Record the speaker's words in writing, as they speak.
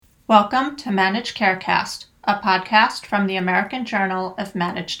Welcome to Managed Carecast, a podcast from the American Journal of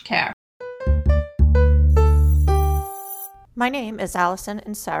Managed Care. My name is Allison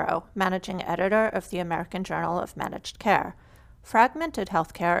Insero, Managing Editor of the American Journal of Managed Care. Fragmented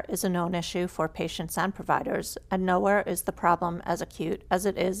healthcare is a known issue for patients and providers, and nowhere is the problem as acute as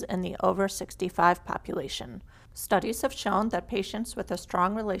it is in the over 65 population. Studies have shown that patients with a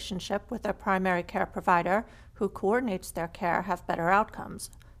strong relationship with their primary care provider who coordinates their care have better outcomes.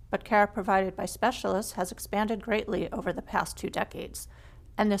 But care provided by specialists has expanded greatly over the past 2 decades.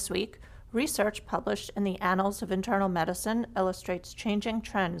 And this week, research published in the Annals of Internal Medicine illustrates changing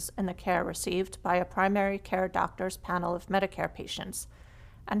trends in the care received by a primary care doctor's panel of Medicare patients,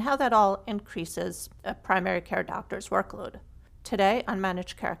 and how that all increases a primary care doctor's workload. Today on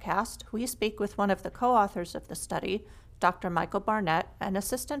Managed Carecast, we speak with one of the co-authors of the study, Dr. Michael Barnett, an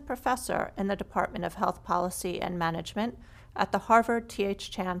assistant professor in the Department of Health Policy and Management at the Harvard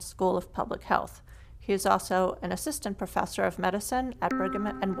T.H. Chan School of Public Health. He is also an assistant professor of medicine at Brigham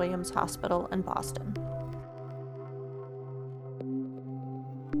and Women's Hospital in Boston.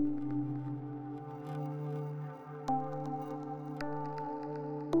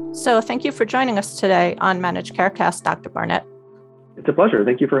 So thank you for joining us today on Managed Carecast, Dr. Barnett. It's a pleasure.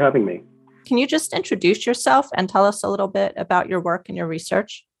 Thank you for having me. Can you just introduce yourself and tell us a little bit about your work and your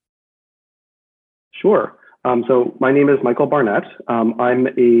research? Sure. So my name is Michael Barnett. I'm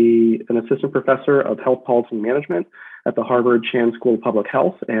an assistant professor of health policy and management at the Harvard Chan School of Public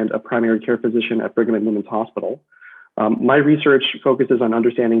Health and a primary care physician at Brigham and Women's Hospital. My research focuses on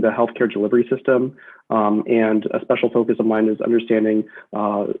understanding the healthcare delivery system, and a special focus of mine is understanding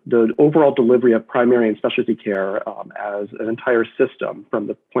the overall delivery of primary and specialty care as an entire system from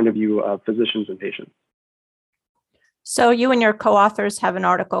the point of view of physicians and patients. So you and your co-authors have an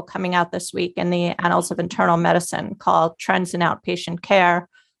article coming out this week in the Annals of Internal Medicine called Trends in Outpatient Care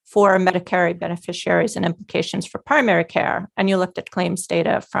for Medicare Beneficiaries and Implications for Primary Care. And you looked at claims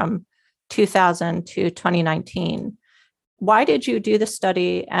data from 2000 to 2019. Why did you do the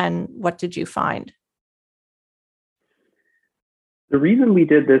study and what did you find? The reason we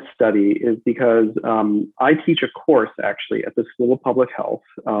did this study is because I teach a course actually at the School of Public Health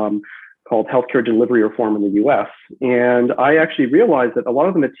called Healthcare Delivery Reform in the U.S. And I actually realized that a lot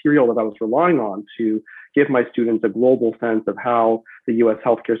of the material that I was relying on to give my students a global sense of how the U.S.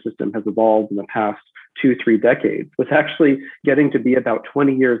 healthcare system has evolved in the past 2-3 decades was actually getting to be about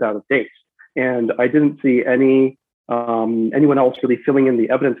 20 years out of date. And I didn't see anyone else really filling in the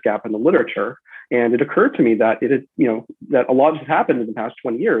evidence gap in the literature. And it occurred to me that that a lot has happened in the past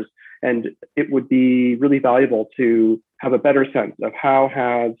 20 years, and it would be really valuable to have a better sense of how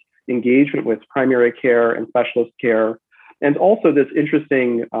has engagement with primary care and specialist care, and also this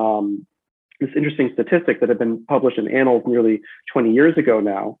interesting statistic that had been published in Annals nearly 20 years ago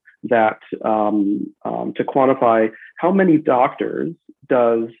now, that to quantify how many doctors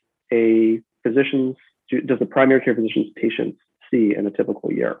does a primary care physician's patients see in a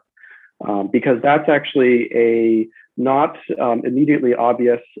typical year, because that's actually a not immediately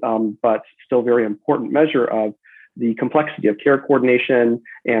obvious but still very important measure of the complexity of care coordination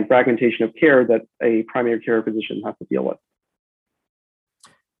and fragmentation of care that a primary care physician has to deal with.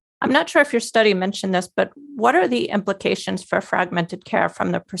 I'm not sure if your study mentioned this, but what are the implications for fragmented care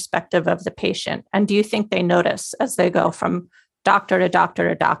from the perspective of the patient? And do you think they notice as they go from doctor to doctor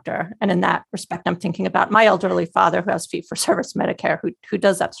to doctor? And in that respect, I'm thinking about my elderly father who has fee-for-service Medicare, who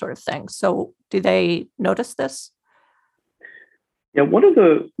does that sort of thing. So do they notice this? Yeah, one of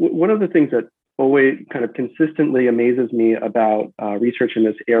the things that always kind of consistently amazes me about research in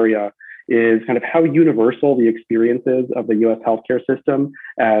this area is kind of how universal the experiences of the U.S. healthcare system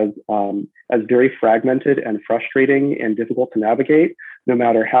as very fragmented and frustrating and difficult to navigate, no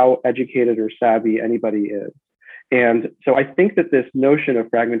matter how educated or savvy anybody is. And so I think that this notion of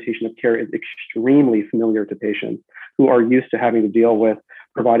fragmentation of care is extremely familiar to patients who are used to having to deal with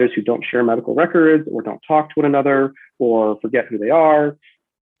providers who don't share medical records or don't talk to one another or forget who they are,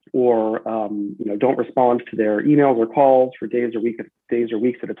 or don't respond to their emails or calls for days or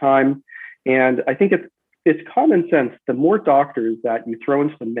weeks at a time. And I think it's common sense. The more doctors that you throw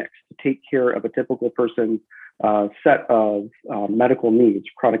into the mix to take care of a typical person's set of medical needs,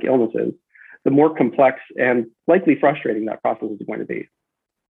 chronic illnesses, the more complex and likely frustrating that process is going to be.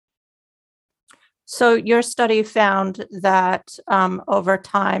 So your study found that over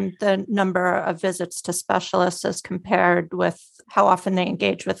time, the number of visits to specialists as compared with how often they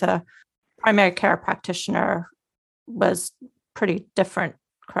engage with a primary care practitioner was pretty different,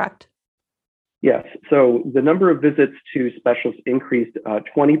 correct? Yes. So the number of visits to specialists increased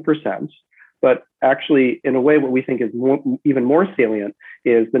 20% But actually, in a way, what we think is even more salient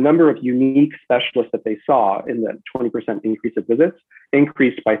is the number of unique specialists that they saw in that 20% increase of visits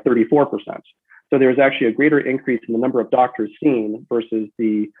increased by 34%. So there's actually a greater increase in the number of doctors seen versus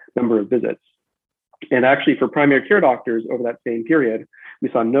the number of visits. And actually, for primary care doctors over that same period,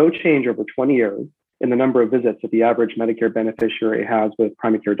 we saw no change over 20 years in the number of visits that the average Medicare beneficiary has with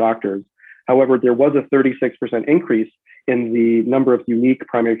primary care doctors. However, there was a 36% increase in the number of unique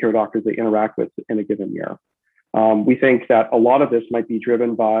primary care doctors they interact with in a given year. We think that a lot of this might be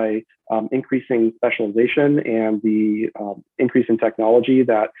driven by increasing specialization and the increase in technology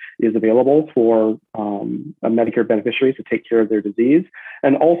that is available for Medicare beneficiaries to take care of their disease,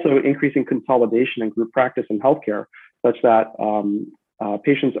 and also increasing consolidation in group practice in healthcare, such that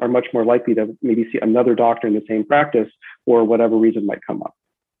patients are much more likely to maybe see another doctor in the same practice for whatever reason might come up.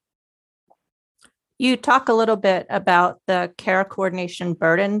 You talk a little bit about the care coordination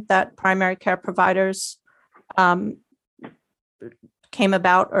burden that primary care providers came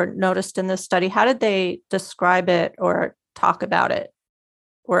about or noticed in this study. How did they describe it or talk about it,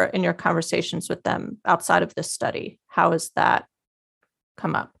 or in your conversations with them outside of this study? How has that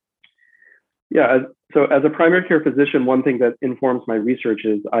come up? Yeah, so as a primary care physician, one thing that informs my research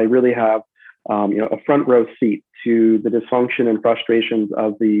is I really have a front row seat to the dysfunction and frustrations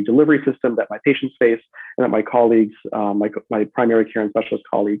of the delivery system that my patients face and that my colleagues, my primary care and specialist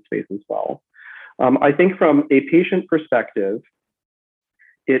colleagues face as well. I think from a patient perspective,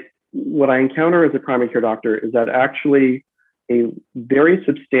 what I encounter as a primary care doctor is that actually a very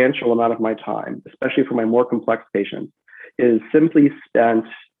substantial amount of my time, especially for my more complex patients, is simply spent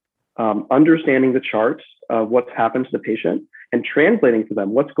understanding the charts of what's happened to the patient and translating to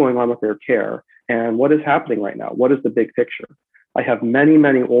them what's going on with their care and what is happening right now. What is the big picture? I have many,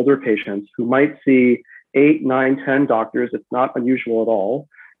 many older patients who might see 8, 9, 10 doctors. It's not unusual at all.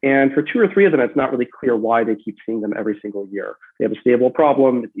 And for 2 or 3 of them, it's not really clear why they keep seeing them every single year. They have a stable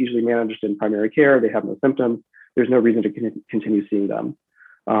problem. It's usually managed in primary care. They have no symptoms. There's no reason to continue seeing them.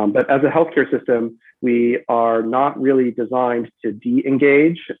 But as a healthcare system, we are not really designed to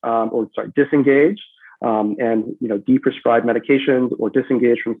disengage and deprescribe medications or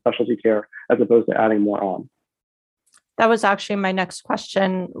disengage from specialty care as opposed to adding more on. That was actually my next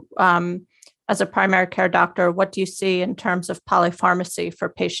question. As a primary care doctor, what do you see in terms of polypharmacy for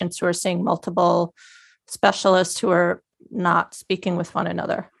patients who are seeing multiple specialists who are not speaking with one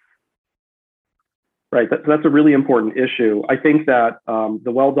another? Right, that's a really important issue. I think that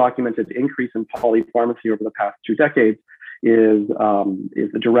the well-documented increase in polypharmacy over the past 2 decades is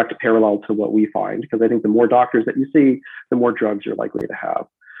a direct parallel to what we find, because I think the more doctors that you see, the more drugs you're likely to have.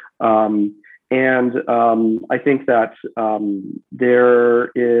 I think that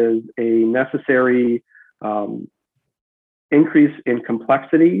there is a necessary increase in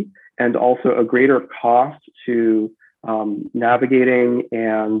complexity and also a greater cost to navigating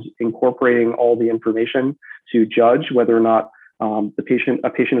and incorporating all the information to judge whether or not a patient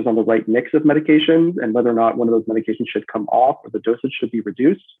is on the right mix of medications and whether or not one of those medications should come off or the dosage should be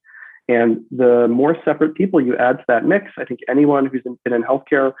reduced. And the more separate people you add to that mix, I think anyone who's been in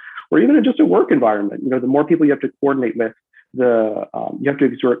healthcare or even in just a work environment, the more people you have to coordinate with, you have to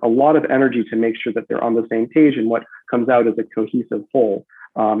exert a lot of energy to make sure that they're on the same page and what comes out as a cohesive whole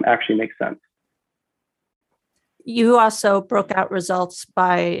actually makes sense. You also broke out results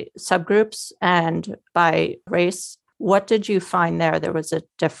by subgroups and by race. What did you find there? There was a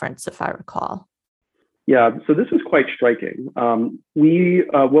difference, if I recall. Yeah, so this is quite striking.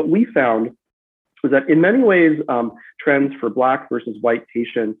 What we found was that in many ways, trends for Black versus white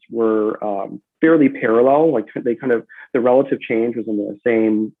patients were fairly parallel. Like the relative change was in the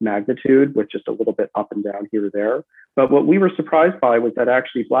same magnitude, with just a little bit up and down here or there. But what we were surprised by was that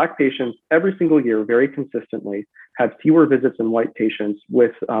actually Black patients every single year, very consistently, had fewer visits than white patients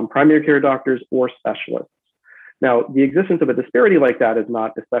with primary care doctors or specialists. Now, the existence of a disparity like that is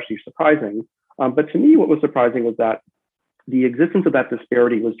not especially surprising. But to me, what was surprising was that the existence of that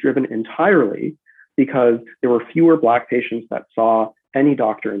disparity was driven entirely because there were fewer Black patients that saw any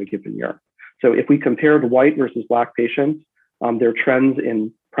doctor in a given year. So if we compared white versus Black patients, their trends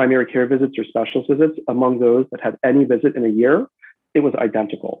in primary care visits or specialist visits among those that had any visit in a year, it was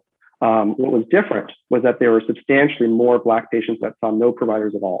identical. What was different was that there were substantially more Black patients that saw no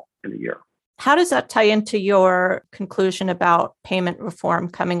providers at all in a year. How does that tie into your conclusion about payment reform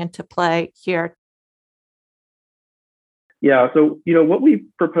coming into play here? Yeah, so what we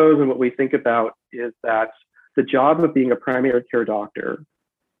propose and what we think about is that the job of being a primary care doctor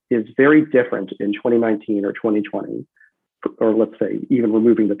is very different in 2019 or 2020, or let's say even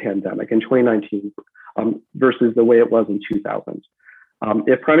removing the pandemic in 2019 versus the way it was in 2000.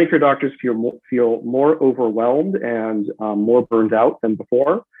 If primary care doctors feel more overwhelmed and more burned out than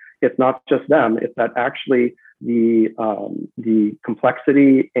before, it's not just them. It's that actually the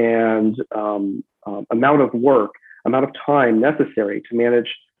complexity and amount of work, amount of time necessary to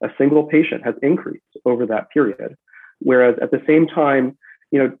manage a single patient has increased over that period. Whereas at the same time,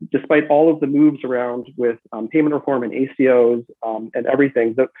 despite all of the moves around with payment reform and ACOs and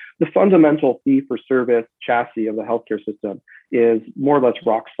everything, the fundamental fee-for-service chassis of the healthcare system is more or less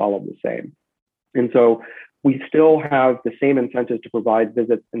rock solid the same. And so we still have the same incentives to provide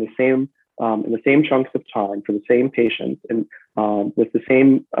visits in the same chunks of time for the same patients and with the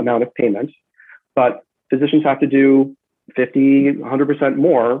same amount of payment, but physicians have to do 50, 100%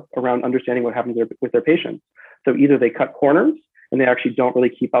 more around understanding what happens with their patients. So either they cut corners and they actually don't really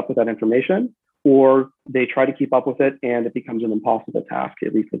keep up with that information, or they try to keep up with it and it becomes an impossible task,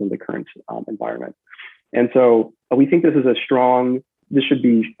 at least within the current environment. And so we think this should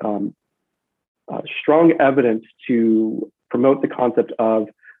be strong evidence to promote the concept of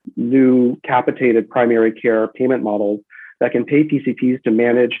new capitated primary care payment models that can pay PCPs to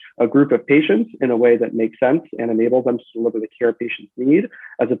manage a group of patients in a way that makes sense and enables them to deliver the care patients need,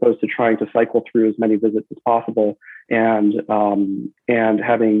 as opposed to trying to cycle through as many visits as possible and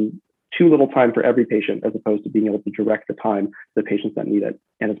having too little time for every patient, as opposed to being able to direct the time to the patients that need it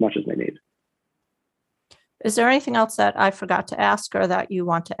and as much as they need. Is there anything else that I forgot to ask or that you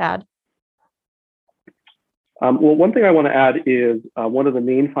want to add? Well, one thing I want to add is one of the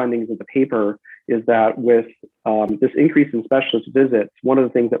main findings of the paper is that with this increase in specialist visits, one of the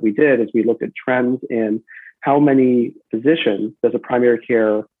things that we did is we looked at trends in how many physicians does a primary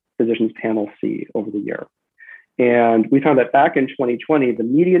care physicians panel see over the year. And we found that back in 2020, the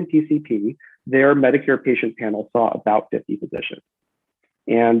median PCP, their Medicare patient panel saw about 50 physicians.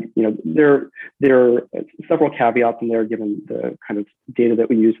 And there are several caveats in there given the kind of data that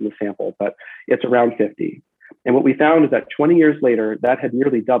we use in the sample, but it's around 50. And what we found is that 20 years later, that had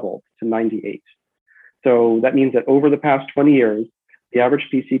nearly doubled to 98. So that means that over the past 20 years, the average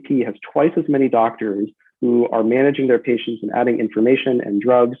PCP has twice as many doctors who are managing their patients and adding information and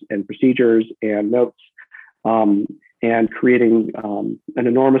drugs and procedures and notes and creating an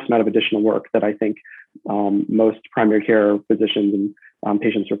enormous amount of additional work that I think most primary care physicians and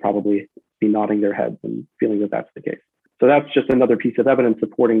patients will probably be nodding their heads and feeling that that's the case. So that's just another piece of evidence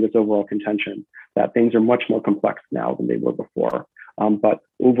supporting this overall contention that things are much more complex now than they were before. But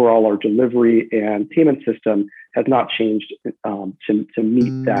overall, our delivery and payment system has not changed to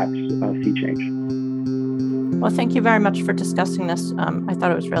meet that sea change. Well, thank you very much for discussing this. I thought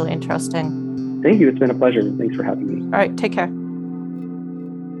it was really interesting. Thank you. It's been a pleasure. Thanks for having me. All right. Take care.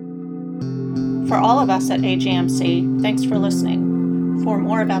 For all of us at AGMC, thanks for listening. For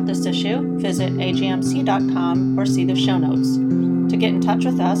more about this issue, visit agmc.com or see the show notes. To get in touch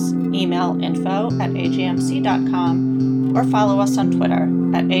with us, email info@agmc.com or follow us on Twitter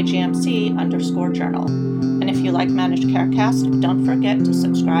 @AGMC_journal. And if you like Managed Carecast, don't forget to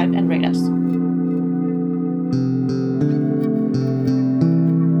subscribe and rate us.